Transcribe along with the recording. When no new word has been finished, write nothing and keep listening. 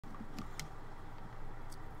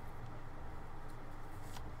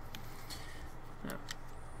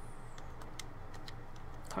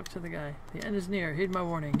to the guy. The end is near. Heed my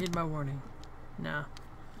warning. Heed my warning. Nah.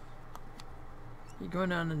 You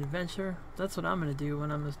going on an adventure? That's what I'm gonna do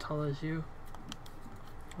when I'm as tall as you.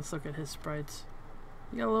 Let's look at his sprites.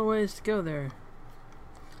 You got a little ways to go there.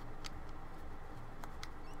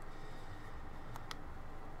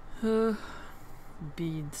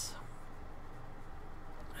 Beads.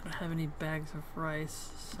 I don't have any bags of rice,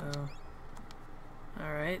 so...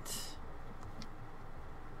 Alright.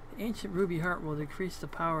 The ancient ruby heart will decrease the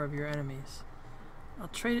power of your enemies. I'll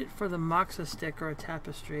trade it for the moxa stick or a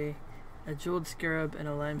tapestry, a jeweled scarab, and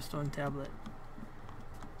a limestone tablet.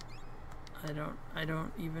 I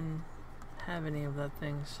don't even have any of that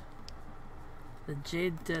things. The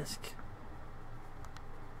jade disc.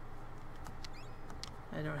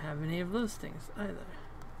 I don't have any of those things either.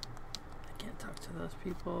 I can't talk to those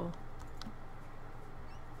people.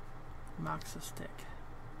 Moxa stick.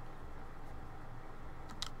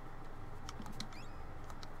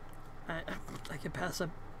 I could pass up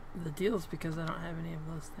the deals because I don't have any of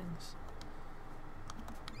those things.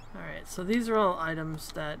 Alright, so these are all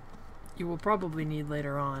items that you will probably need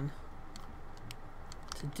later on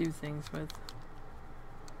to do things with.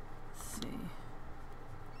 Let's see.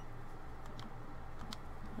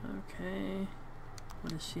 Okay.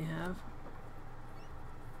 What does she have?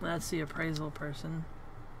 That's the appraisal person.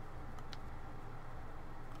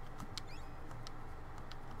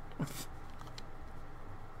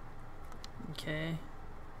 Okay.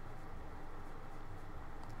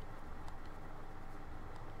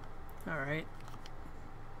 Alright.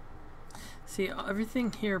 See,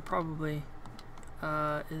 everything here probably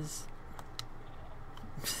is...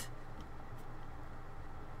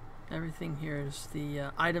 everything here is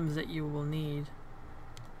the items that you will need,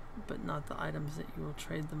 but not the items that you will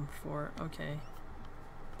trade them for. Okay.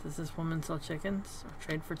 Does this woman sell chickens? Or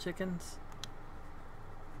trade for chickens?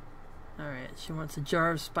 Alright, she wants a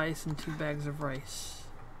jar of spice and 2 bags of rice.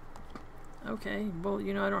 Okay, well,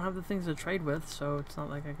 you know, I don't have the things to trade with, so it's not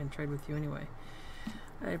like I can trade with you anyway.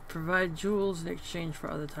 I provide jewels in exchange for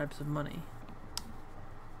other types of money.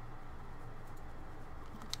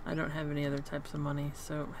 I don't have any other types of money,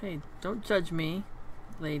 so hey, don't judge me,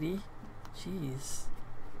 lady. Jeez.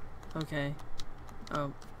 Okay.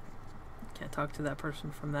 Oh. Can't talk to that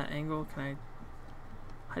person from that angle. Can I...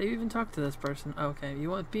 How do you even talk to this person? Okay, you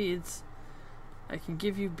want beads? I can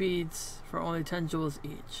give you beads for only 10 jewels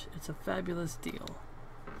each. It's a fabulous deal.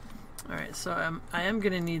 Alright, so I am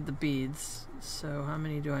going to need the beads. So how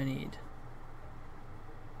many do I need?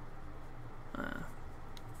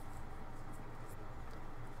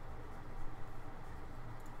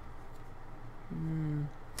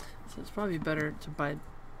 So it's probably better to buy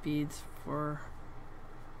beads for...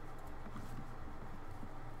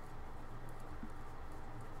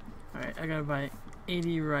 Alright, I gotta buy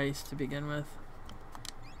 80 rice to begin with.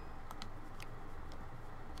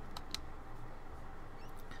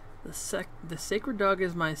 The sacred dog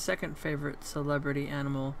is my second favorite celebrity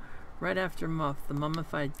animal, right after Muff, the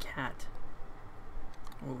mummified cat.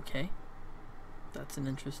 Okay. That's an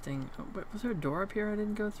interesting... Oh, wait, was there a door up here I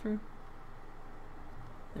didn't go through?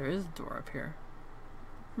 There is a door up here.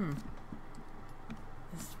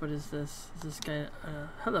 What is this? Is this guy...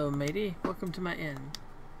 hello, matey. Welcome to my inn.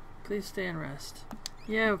 Please stay and rest.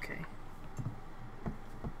 Yeah, okay.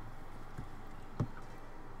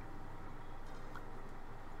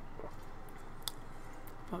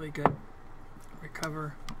 Probably good.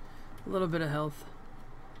 Recover a little bit of health.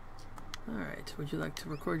 Alright, would you like to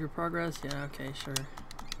record your progress? Yeah, okay, sure.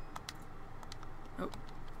 Oh,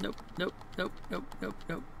 nope, nope, nope, nope, nope,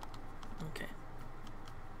 nope. Okay.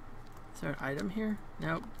 Is there an item here?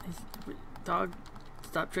 Nope. Dog,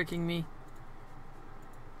 stop tricking me.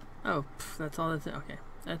 Oh, that's all that's it. Okay.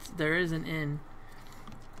 There is an inn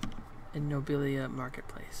in Nobilia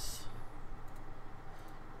Marketplace.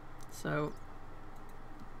 So,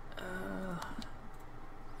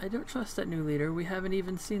 I don't trust that new leader. We haven't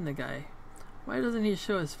even seen the guy. Why doesn't he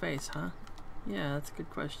show his face, huh? Yeah, that's a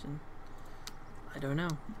good question. I don't know.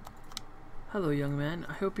 Hello, young man.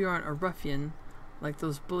 I hope you aren't a ruffian like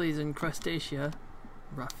those bullies in Crustacea.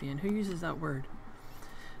 Ruffian? Who uses that word?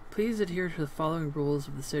 Please adhere to the following rules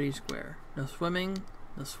of the city square. No swimming,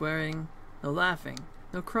 no swearing, no laughing,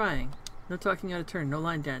 no crying, no talking out of turn, no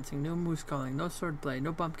line dancing, no moose calling, no sword play,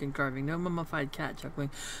 no pumpkin carving, no mummified cat chuckling,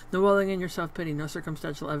 no walling in your self-pity, no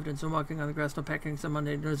circumstantial evidence, no walking on the grass, no packing some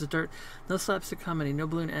Monday, no dirt, no slapstick comedy, no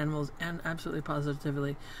balloon animals, and absolutely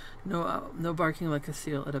positively, no barking like a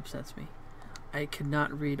seal. It upsets me. I could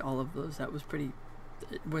not read all of those. That was pretty...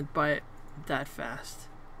 It went by that fast.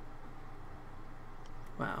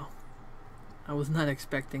 Wow. I was not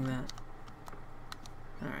expecting that.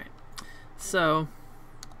 Alright. So,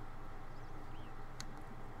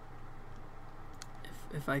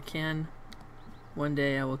 if I can, one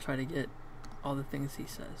day I will try to get all the things he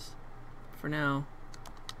says. For now,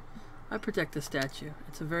 I protect the statue.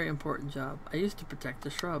 It's a very important job. I used to protect the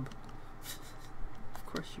shrub. Of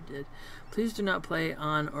course you did. Please do not play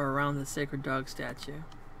on or around the sacred dog statue.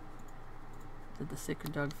 Did the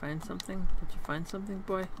sacred dog find something? Did you find something,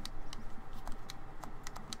 boy?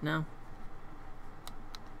 No?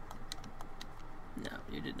 No,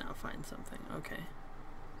 you did not find something. Okay.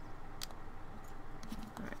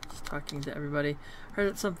 Alright, just talking to everybody.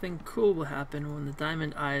 Heard that something cool will happen when the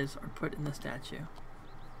diamond eyes are put in the statue.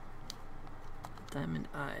 Diamond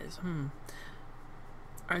eyes.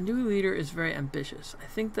 Our new leader is very ambitious. I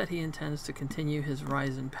think that he intends to continue his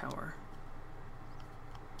rise in power.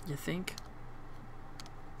 You think?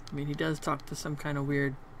 I mean, he does talk to some kind of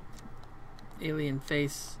weird alien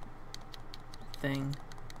face thing.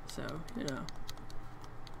 So, you know.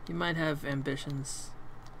 He might have ambitions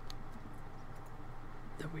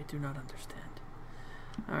that we do not understand.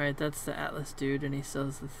 Alright, that's the Atlas dude, and he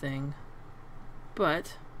sells the thing.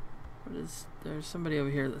 But there's somebody over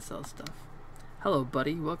here that sells stuff. Hello,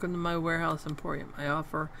 buddy. Welcome to my warehouse emporium. I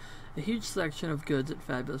offer a huge selection of goods at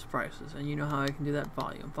fabulous prices, and you know how I can do that.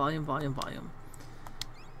 Volume, volume, volume, volume.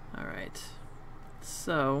 Alright.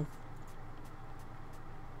 So...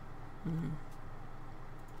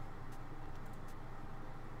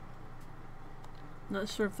 not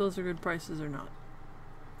sure if those are good prices or not.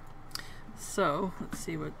 So, let's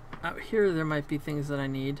see what... out here there might be things that I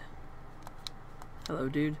need. Hello,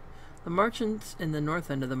 dude. The merchants in the north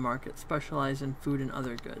end of the market specialize in food and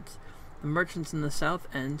other goods. The merchants in the south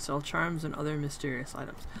end sell charms and other mysterious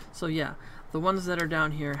items. So yeah, the ones that are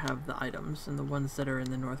down here have the items, and the ones that are in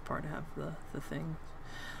the north part have the things.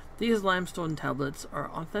 These limestone tablets are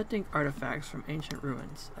authentic artifacts from ancient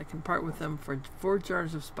ruins. I can part with them for 4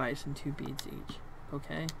 jars of spice and 2 beads each.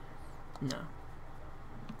 Okay? No.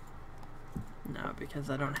 No, because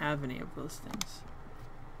I don't have any of those things.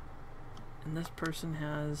 And this person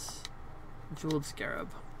has jeweled scarab.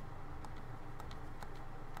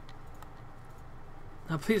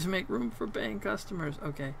 Now please make room for paying customers.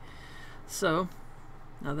 Okay. So,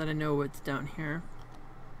 now that I know what's down here,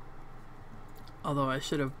 although I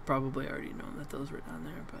should have probably already known that those were down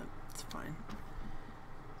there, but it's fine.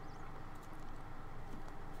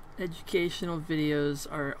 Educational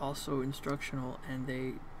videos are also instructional, and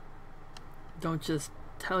they don't just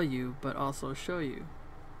tell you, but also show you,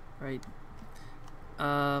 right?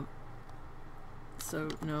 So,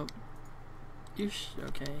 no.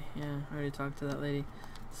 Okay, yeah, I already talked to that lady.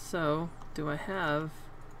 So, do I have...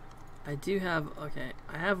 I do have... okay,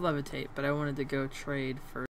 I have levitate, but I wanted to go trade for